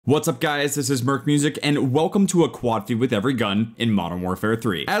What's up guys, this is Merc Music and welcome to a quad feed with every gun in Modern Warfare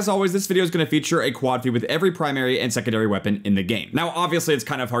 3. As always, this video is going to feature a quad feed with every primary and secondary weapon in the game. Now obviously it's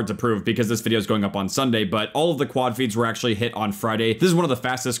kind of hard to prove because this video is going up on Sunday, but all of the quad feeds were actually hit on Friday. This is one of the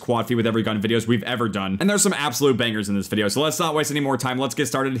fastest quad feed with every gun videos we've ever done, and there's some absolute bangers in this video, so let's not waste any more time. Let's get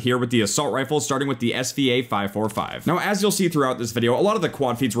started here with the assault rifle, starting with the SVA 545. Now as you'll see throughout this video, a lot of the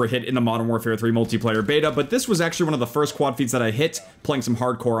quad feeds were hit in the Modern Warfare 3 multiplayer beta, but this was actually one of the first quad feeds that I hit playing some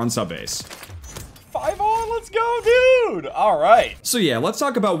hardcore on subbase. 5 on, let's go, dude! Alright. So yeah, let's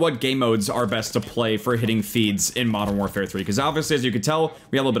talk about what game modes are best to play for hitting feeds in Modern Warfare 3, because obviously, as you can tell,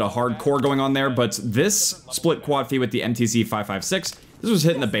 we have a little bit of hardcore going on there, but this split quad feed with the MTZ 556, this was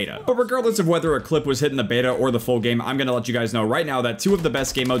hit in the beta. But regardless of whether a clip was hit in the beta or the full game, I'm gonna let you guys know right now that two of the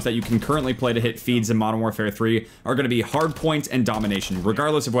best game modes that you can currently play to hit feeds in Modern Warfare 3 are gonna be Hardpoint and Domination.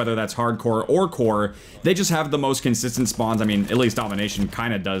 Regardless of whether that's hardcore or core, they just have the most consistent spawns. I mean, at least Domination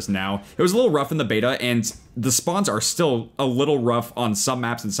kinda does now. It was a little rough in the beta, and the spawns are still a little rough on some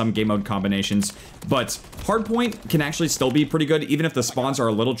maps and some game mode combinations, but Hardpoint can actually still be pretty good, even if the spawns are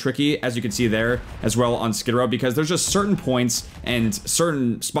a little tricky, as you can see there, as well on Skid Row, because there's just certain points and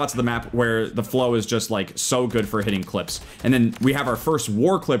certain spots of the map where the flow is just like so good for hitting clips. And then we have our first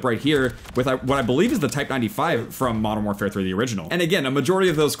war clip right here with what I believe is the Type 95 from Modern Warfare 3, the original. And again, a majority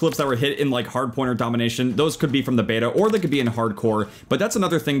of those clips that were hit in like Hardpoint or Domination, those could be from the beta or they could be in hardcore, but that's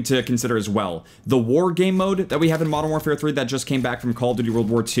another thing to consider as well. The war game mode that we have in Modern Warfare 3 that just came back from Call of Duty World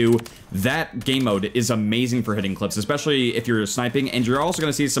War II, that game mode is amazing for hitting clips, especially if you're sniping, and you're also going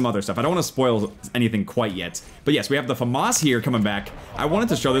to see some other stuff. I don't want to spoil anything quite yet, but yes, we have the FAMAS here coming back. I wanted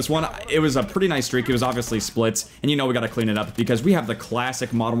to show this one. It was a pretty nice streak. It was obviously splits, and you know we got to clean it up because we have the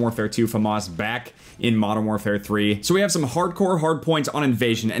classic Modern Warfare 2 FAMAS back in Modern Warfare 3. So we have some hardcore hard points on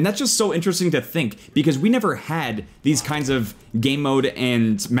Invasion, and that's just so interesting to think because we never had these kinds of game mode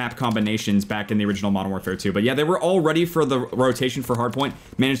and map combinations back in the original Modern Warfare 2. But yeah, they were all ready for the rotation for hardpoint.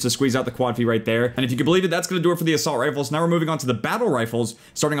 Managed to squeeze out the quad feed right there. And if you can believe it, that's going to do it for the assault rifles. Now we're moving on to the battle rifles,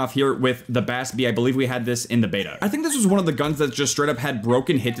 starting off here with the BAS-B. I believe we had this in the beta. I think this was one of the guns that just straight up had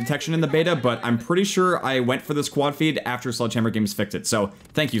broken hit detection in the beta, but I'm pretty sure I went for this quad feed after Sledgehammer Games fixed it. So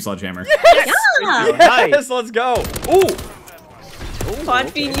thank you, Sledgehammer. Yes! Yeah. Yes, let's go. Ooh. Quad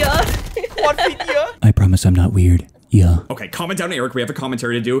feed ya. Quad feed ya. I promise I'm not weird. Yeah. Okay, comment down, Eric. We have a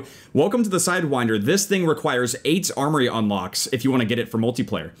commentary to do. Welcome to the Sidewinder. This thing requires 8 armory unlocks if you want to get it for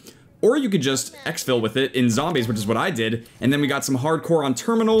multiplayer. Or you could just exfil with it in zombies, which is what I did. And then we got some hardcore on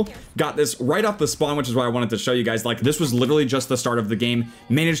terminal. Got this right off the spawn, which is what I wanted to show you guys. Like, this was literally just the start of the game.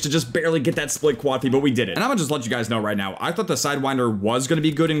 Managed to just barely get that split quad feed, but we did it. And I'm gonna just let you guys know right now, I thought the Sidewinder was gonna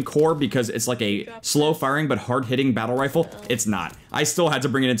be good in core because it's like a slow firing but hard hitting battle rifle. It's not. I still had to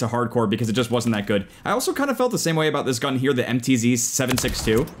bring it into hardcore because it just wasn't that good. I also kind of felt the same way about this gun here, the MTZ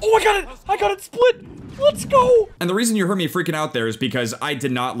 762. Oh, I got it! I got it split! Let's go! And the reason you heard me freaking out there is because I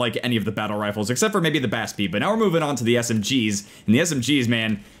did not like any of the battle rifles, except for maybe the BAS-B. But now we're moving on to the SMGs. And the SMGs,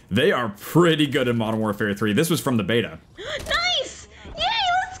 man, they are pretty good in Modern Warfare 3. This was from the beta. Nice! Yay,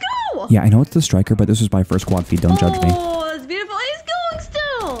 let's go! Yeah, I know it's the striker, but this was my first quad feed. Don't judge me. Oh, that's beautiful. He's going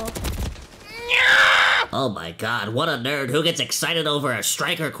still. Oh my god, what a nerd who gets excited over a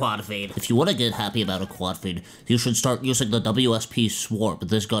striker quad feed. If you want to get happy about a quad feed, you should start using the WSP Swarm.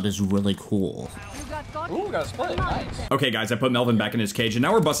 This gun is really cool. Ooh, we got a split. Nice. Okay, guys, I put Melvin back in his cage, and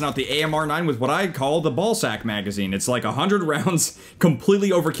now we're busting out the AMR9 with what I call the ballsack magazine. It's like 100 rounds,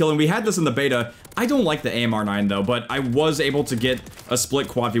 completely overkill, and we had this in the beta. I don't like the AMR9, though, but I was able to get a split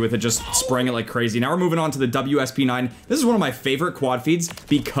quad feed with it, just spraying it like crazy. Now we're moving on to the WSP9. This is one of my favorite quad feeds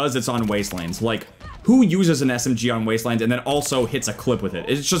because it's on Wastelands. Like, who uses an SMG on Wasteland and then also hits a clip with it?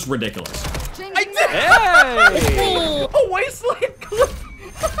 It's just ridiculous. I did! Hey! A Wasteland clip!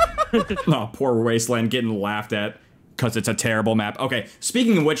 Oh, poor Wasteland getting laughed at because it's a terrible map. Okay,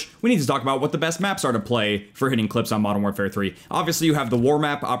 speaking of which, we need to talk about what the best maps are to play for hitting clips on Modern Warfare 3. Obviously, you have the war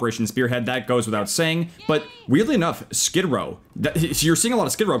map, Operation Spearhead, that goes without saying, but weirdly enough, Skid Row. You're seeing a lot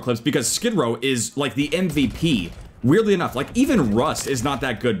of Skid Row clips because Skid Row is like the MVP. Weirdly enough, like even Rust is not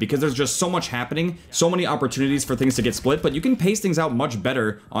that good because there's just so much happening, so many opportunities for things to get split, but you can pace things out much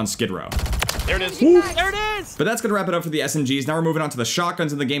better on Skid Row. There it is. There it is. But that's gonna wrap it up for the SMGs. Now we're moving on to the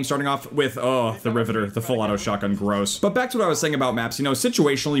shotguns in the game, starting off with, oh, the Riveter, the full auto shotgun, gross. But back to what I was saying about maps, you know,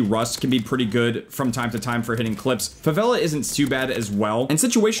 situationally, Rust can be pretty good from time to time for hitting clips. Favela isn't too bad as well. And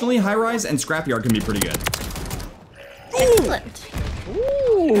situationally, High Rise and Scrapyard can be pretty good. Excellent.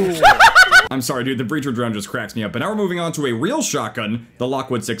 Ooh. I'm sorry, dude, the breacher drone just cracks me up. But now we're moving on to a real shotgun, the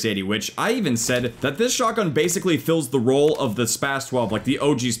Lockwood 680, which I even said that this shotgun basically fills the role of the SPAS 12, like the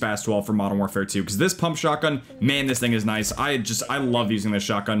OG SPAS 12 for Modern Warfare 2. Because this pump shotgun, man, this thing is nice. I love using this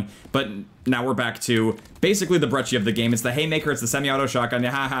shotgun. But now we're back to basically the Brecci of the game. It's the haymaker, it's the semi-auto shotgun.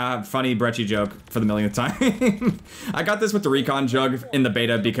 Haha, funny Brecci joke for the millionth time. I got this with the recon jug in the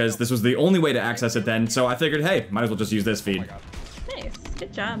beta because this was the only way to access it then. So I figured, hey, might as well just use this feed. Nice.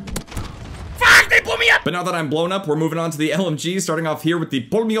 Good job. Fuck, they blew me up! But now that I'm blown up, we're moving on to the LMG, starting off here with the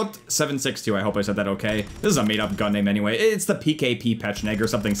Polmiot 762. I hope I said that okay. This is a made-up gun name anyway. It's the PKP Pechneg or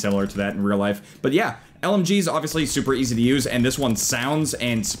something similar to that in real life. But yeah, LMG is obviously super easy to use, and this one sounds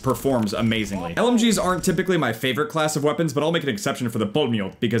and performs amazingly. LMGs aren't typically my favorite class of weapons, but I'll make an exception for the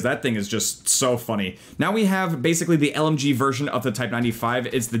Polmiot, because that thing is just so funny. Now we have basically the LMG version of the Type 95.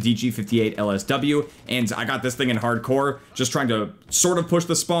 It's the DG58 LSW, and I got this thing in hardcore, just trying to sort of push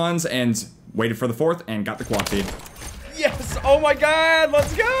the spawns, and waited for the fourth, and got the quad feed. Yes! Oh my god,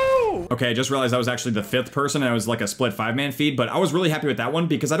 let's go! Okay, I just realized I was actually the fifth person and it was like a split 5-man feed, but I was really happy with that one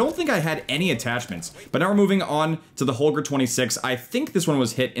because I don't think I had any attachments. But now we're moving on to the Holger 26. I think this one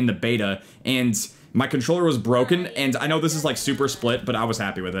was hit in the beta and my controller was broken, and I know this is like super split, but I was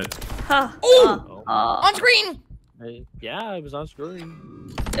happy with it. Oh! On screen! Yeah, it was on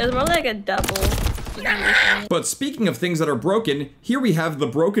screen. It was more like a double. But speaking of things that are broken, here we have the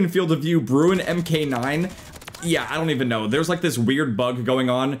broken field of view Bruin MK9. Yeah, I don't even know. There's like this weird bug going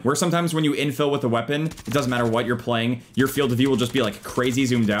on where sometimes when you infill with a weapon, it doesn't matter what you're playing, your field of view will just be like crazy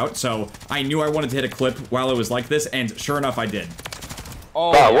zoomed out. So I knew I wanted to hit a clip while it was like this, and sure enough, I did.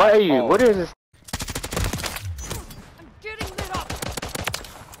 Oh, wow, what are you? Oh. What is this? I'm getting lit up.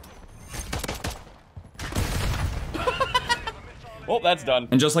 Well, that's done.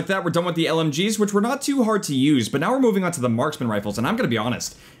 And just like that, we're done with the LMGs, which were not too hard to use, but now we're moving on to the marksman rifles, and I'm gonna be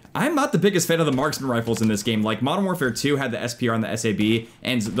honest, I'm not the biggest fan of the marksman rifles in this game. Like, Modern Warfare 2 had the SPR and the SAB,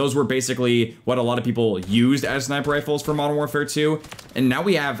 and those were basically what a lot of people used as sniper rifles for Modern Warfare 2, and now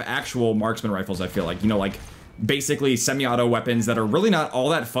we have actual marksman rifles, I feel like, you know, like, basically semi-auto weapons that are really not all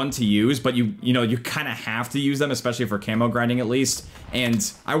that fun to use, but you kind of have to use them, especially for camo grinding at least.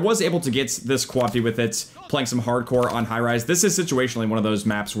 And I was able to get this quad feed with it, playing some hardcore on high-rise. This is situationally one of those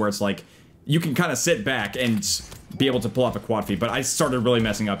maps where it's like, you can kind of sit back and be able to pull off a quad feed, but I started really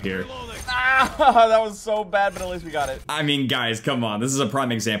messing up here. Ah, that was so bad, but at least we got it. I mean, guys, come on. This is a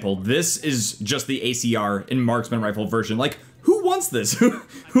prime example. This is just the ACR in marksman rifle version. Like, who wants this? Who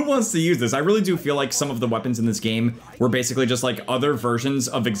wants to use this? I really do feel like some of the weapons in this game were basically just like other versions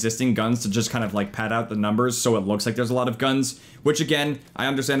of existing guns to just kind of like pad out the numbers so it looks like there's a lot of guns, which again, I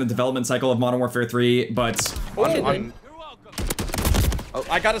understand the development cycle of Modern Warfare 3, but... Oh,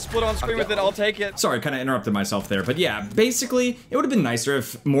 I got a split on screen with it, I'll take it. Sorry, kind of interrupted myself there, but yeah, basically, it would have been nicer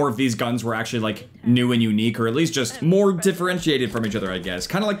if more of these guns were actually, like, new and unique, or at least just more differentiated from each other, I guess.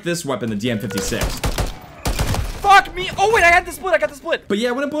 Kind of like this weapon, the DM56. Fuck me! Oh wait, I got the split! But yeah,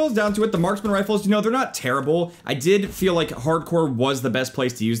 when it boils down to it, the marksman rifles, you know, they're not terrible. I did feel like hardcore was the best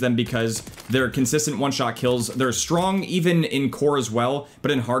place to use them because they're consistent one-shot kills. They're strong even in core as well, but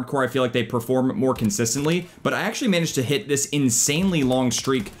in hardcore I feel like they perform more consistently. But I actually managed to hit this insanely long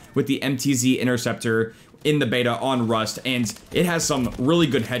streak with the MTZ Interceptor in the beta on Rust, and it has some really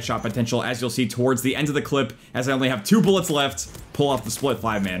good headshot potential, as you'll see towards the end of the clip, as I only have 2 bullets left, pull off the split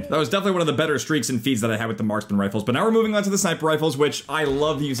 5-man. That was definitely one of the better streaks and feeds that I had with the marksman rifles, but now we're moving on to the sniper rifles, which I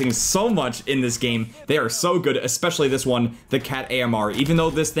love using so much in this game. They are so good, especially this one, the Cat AMR. Even though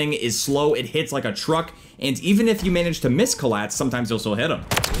this thing is slow, it hits like a truck, and even if you manage to miss collats, sometimes you'll still hit them.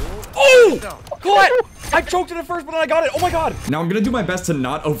 Oh! Colette! I choked it at first, but then I got it. Oh my god. Now, I'm gonna do my best to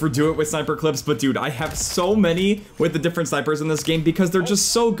not overdo it with sniper clips, but dude, I have so many with the different snipers in this game because they're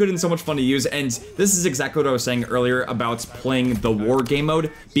just so good and so much fun to use, and this is exactly what I was saying earlier about playing the war game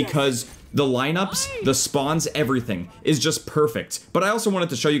mode, because the lineups, the spawns, everything is just perfect. But I also wanted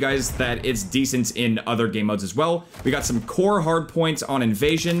to show you guys that it's decent in other game modes as well. We got some core hard points on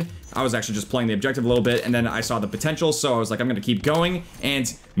Invasion. I was actually just playing the objective a little bit, and then I saw the potential, so I was like, I'm gonna keep going,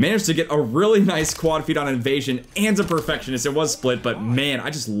 and managed to get a really nice quad feed on Invasion and a Perfectionist. It was split, but man,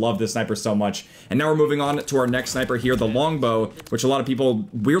 I just love this sniper so much. And now we're moving on to our next sniper here, the longbow, which a lot of people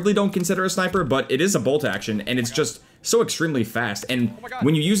weirdly don't consider a sniper, but it is a bolt action, and it's just so extremely fast, and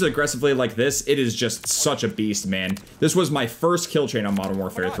when you use it aggressively like this, it is just such a beast, man. This was my first kill chain on Modern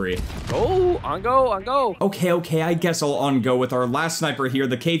Warfare 3. Go, on go. Okay, I guess I'll on-go with our last sniper here,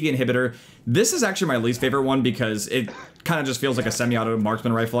 the KV Inhibitor. This is actually my least favorite one because it kind of just feels like a semi-auto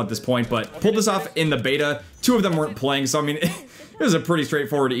marksman rifle at this point, but pulled this off in the beta. 2 of them weren't playing, so I mean, it It was a pretty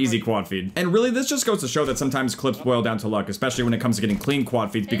straightforward, easy quad feed. And really, this just goes to show that sometimes clips boil down to luck, especially when it comes to getting clean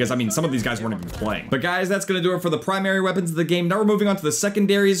quad feeds, because, I mean, some of these guys weren't even playing. But guys, that's gonna do it for the primary weapons of the game. Now we're moving on to the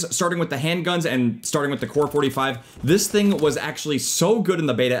secondaries, starting with the handguns and starting with the Core 45. This thing was actually so good in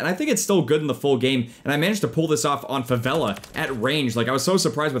the beta, and I think it's still good in the full game, and I managed to pull this off on Favela at range. Like, I was so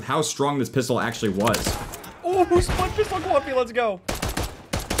surprised with how strong this pistol actually was. Oh, split pistol quad feed, let's go.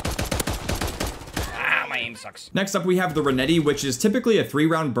 My aim sucks. Next up, we have the Renetti, which is typically a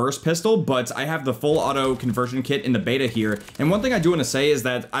 3-round burst pistol, but I have the full auto conversion kit in the beta here. And one thing I do want to say is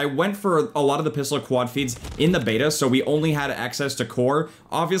that I went for a lot of the pistol quad feeds in the beta, so we only had access to core.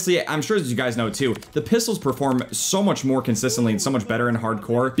 Obviously, I'm sure as you guys know too, the pistols perform so much more consistently and so much better in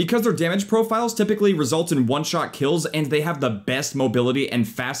hardcore because their damage profiles typically result in one-shot kills, and they have the best mobility and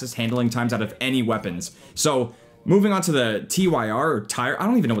fastest handling times out of any weapons. So, moving on to the TYR, or tire, I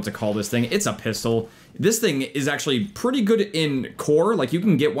don't even know what to call this thing. It's a pistol. This thing is actually pretty good in core, like you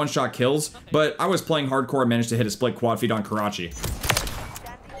can get one-shot kills, but I was playing hardcore and managed to hit a split quad feed on Karachi.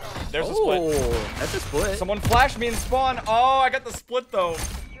 There's a split. That's a split. Someone flashed me in spawn. Oh, I got the split though.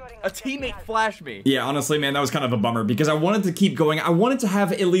 A teammate flashed me. Yeah, honestly, man, that was kind of a bummer because I wanted to keep going. I wanted to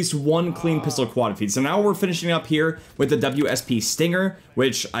have at least one clean pistol quad feed. So now we're finishing up here with the WSP Stinger,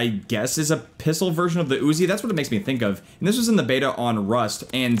 which I guess is a pistol version of the Uzi. That's what it makes me think of. And this was in the beta on Rust,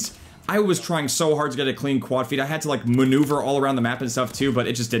 and I was trying so hard to get a clean quad feed. I had to like maneuver all around the map and stuff too, but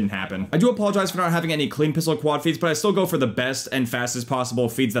it just didn't happen. I do apologize for not having any clean pistol quad feeds, but I still go for the best and fastest possible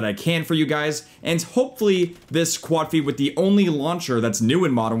feeds that I can for you guys. And hopefully this quad feed with the only launcher that's new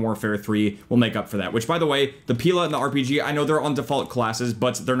in Modern Warfare 3 will make up for that. Which, by the way, the Pila and the RPG, I know they're on default classes,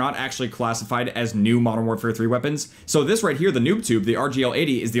 but they're not actually classified as new Modern Warfare 3 weapons. So this right here, the Noob Tube, the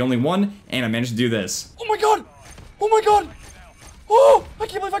RGL-80, is the only one, and I managed to do this. Oh my god! Oh my god! Oh, I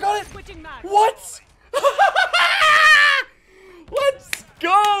can't believe I got it! What? Let's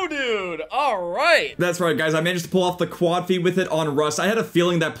go, dude! Alright! That's right, guys. I managed to pull off the quad feed with it on Rust. I had a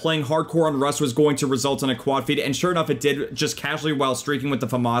feeling that playing hardcore on Rust was going to result in a quad feed, and sure enough, it did, just casually while streaking with the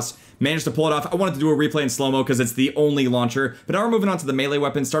FAMAS. Managed to pull it off. I wanted to do a replay in slow-mo because it's the only launcher. But now we're moving on to the melee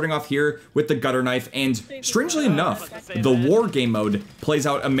weapon, starting off here with the gutter knife, and strangely enough, the war game mode plays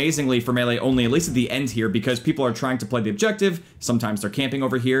out amazingly for melee only, at least at the end here, because people are trying to play the objective. Sometimes they're camping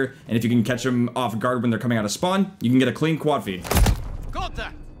over here, and if you can catch them off guard when they're coming out of spawn, you can get a clean quad feed. Got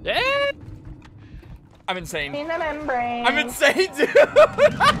that! Yeah. I'm insane. In the membrane. I'm insane, dude!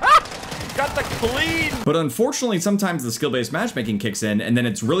 Got the clean! But unfortunately, sometimes the skill-based matchmaking kicks in, and then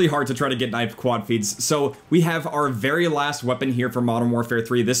it's really hard to try to get knife quad feeds. So we have our very last weapon here for Modern Warfare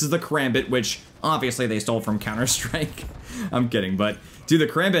 3. This is the Karambit, which obviously they stole from Counter-Strike. I'm kidding, but dude, the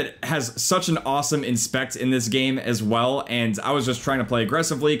Karambit has such an awesome inspect in this game as well, and I was just trying to play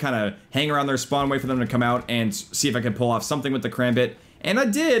aggressively, kind of hang around their spawn, wait for them to come out, and see if I could pull off something with the Karambit, and I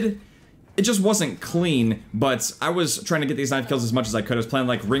did. It just wasn't clean, but I was trying to get these knife kills as much as I could. I was playing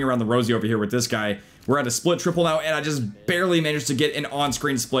like Ring Around the Rosie over here with this guy. We're at a split triple now, and I just barely managed to get an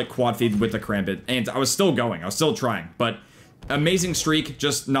on-screen split quad feed with the Karambit, and I was still going. I was still trying, but amazing streak,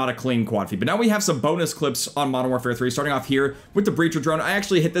 just not a clean quad feed. But now we have some bonus clips on Modern Warfare 3, starting off here with the Breacher drone. I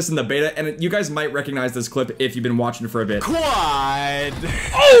actually hit this in the beta, and you guys might recognize this clip if you've been watching for a bit. Quad!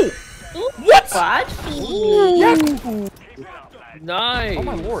 Oh! What? Quad? Yeah. Nice. Oh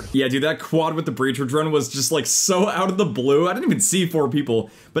my lord. Yeah, dude, that quad with the Breacher drone was just like so out of the blue. I didn't even see 4 people.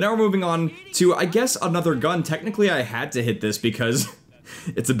 But now we're moving on to, I guess, another gun. Technically, I had to hit this because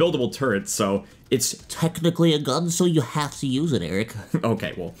it's a buildable turret, so it's Technically a gun, so you have to use it, Eric.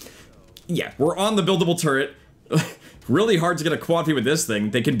 okay, well, yeah, we're on the buildable turret. Really hard to get a quad feed with this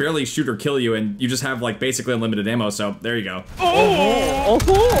thing. They can barely shoot or kill you, and you just have, like, basically unlimited ammo, so there you go. Oh!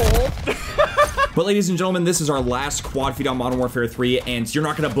 But ladies and gentlemen, this is our last quad feed on Modern Warfare 3, and you're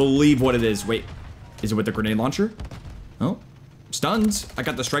not gonna believe what it is. Wait, is it with the grenade launcher? Oh, stuns. I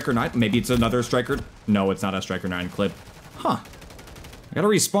got the Striker 9. Maybe it's another Striker. No, it's not a Striker 9 clip. Huh. I gotta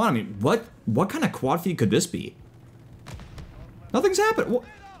respawn. I mean, what kind of quad feed could this be? Nothing's happened.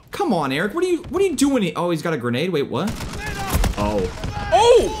 Come on, Eric. What are you doing? Oh, he's got a grenade. Wait, what? Oh.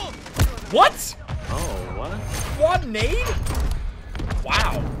 Oh! What? Oh, what? Quad nade?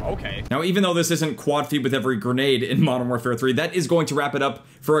 Wow, okay. Now, even though this isn't quad feed with every grenade in Modern Warfare 3, that is going to wrap it up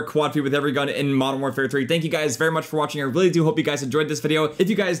for a quad feed with every gun in Modern Warfare 3. Thank you guys very much for watching. I really do hope you guys enjoyed this video. If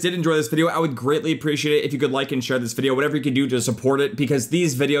you guys did enjoy this video, I would greatly appreciate it if you could like and share this video, whatever you can do to support it, because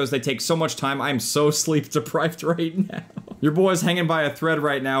these videos, they take so much time. I'm so sleep deprived right now. Your boy's hanging by a thread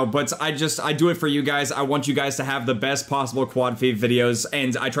right now, but I do it for you guys. I want you guys to have the best possible quad feed videos,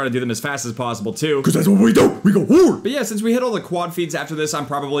 and I try to do them as fast as possible too. Because that's what we do. We go hard. But yeah, since we hit all the quad feeds after this, I'm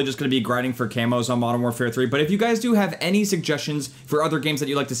probably just going to be grinding for camos on Modern Warfare 3. But if you guys do have any suggestions for other games that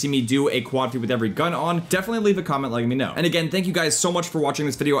you'd like to see me do a quad feed with every gun on, definitely leave a comment letting me know. And again, thank you guys so much for watching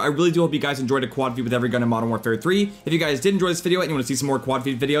this video. I really do hope you guys enjoyed a quad feed with every gun in Modern Warfare 3. If you guys did enjoy this video and you want to see some more quad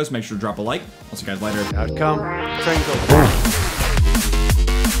feed videos, make sure to drop a like. I'll see you guys later. Outcome. Train goes.